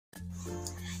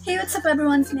Hey, what's up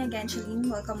everyone? It's me again, Gelyn.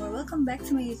 Welcome back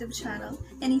to my YouTube channel.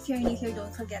 And if you're new here, don't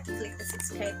forget to click the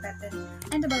subscribe button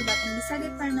and the bell button beside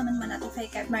it para naman ma-notify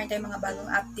ka at meron tayong mga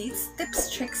bagong updates, tips,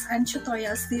 tricks, and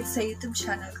tutorials dito sa YouTube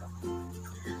channel ko.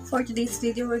 For today's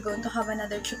video, we're going to have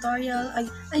another tutorial,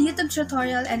 a YouTube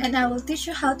tutorial, and I will teach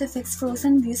you how to fix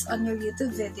frozen views on your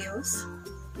YouTube videos.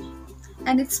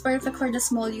 And it's perfect for the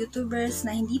small YouTubers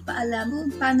na hindi pa alam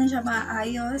kung paano siya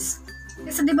maayos.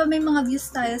 Kasi diba may mga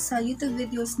views tayo sa YouTube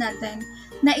videos natin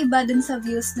na iba dun sa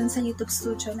views dun sa YouTube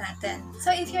studio natin. So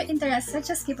if you're interested,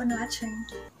 just keep on watching.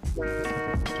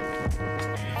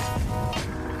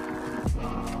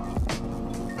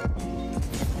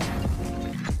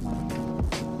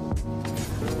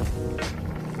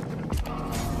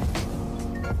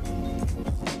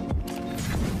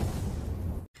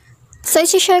 So,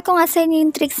 isi-share ko nga sa inyo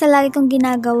yung tricks na lagi kong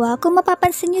ginagawa. Kung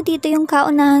mapapansin nyo dito yung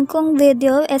kaunahan kong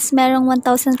video is merong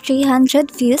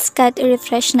 1,300 views kahit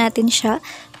i-refresh natin siya.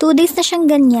 2 days na siyang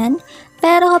ganyan.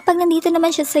 Pero kapag nandito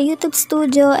naman siya sa YouTube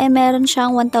Studio, meron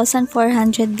siyang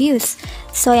 1,400 views.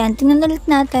 So, yan. Tingnan ulit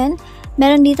natin.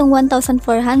 Meron ditong 1,400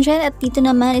 at dito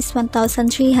naman is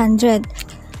 1,300.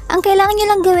 Ang kailangan nyo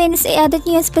lang gawin is i-edit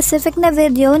nyo yung specific na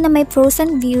video na may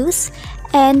frozen views.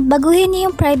 And baguhin niyo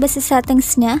yung privacy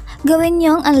settings niya, gawin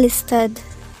niyong unlisted.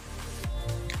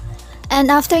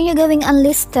 And after niyo gawing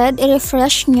unlisted,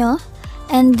 i-refresh niyo,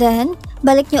 and then,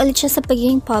 balik niyo ulit siya sa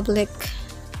pagiging public.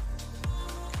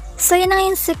 So, yun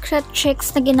ang yung secret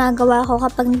tricks na ginagawa ko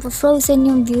kapag nag-frozen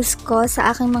yung views ko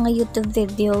sa aking mga YouTube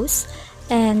videos.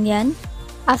 And yan,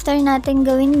 after natin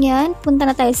gawin yan, punta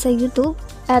na tayo sa YouTube.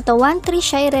 Eto, 1.3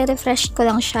 siya, i-refresh ko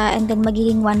lang siya, and then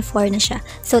magiging 1.4 na siya.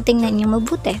 So, tingnan niyo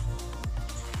mabuti.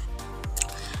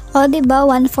 O, diba?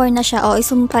 1.4 na siya. O,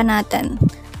 isumpa natin.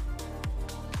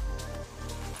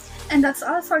 And that's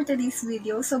all for today's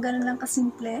video. So, ganun lang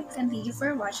kasimple. And thank you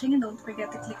for watching. And don't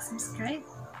forget to click subscribe.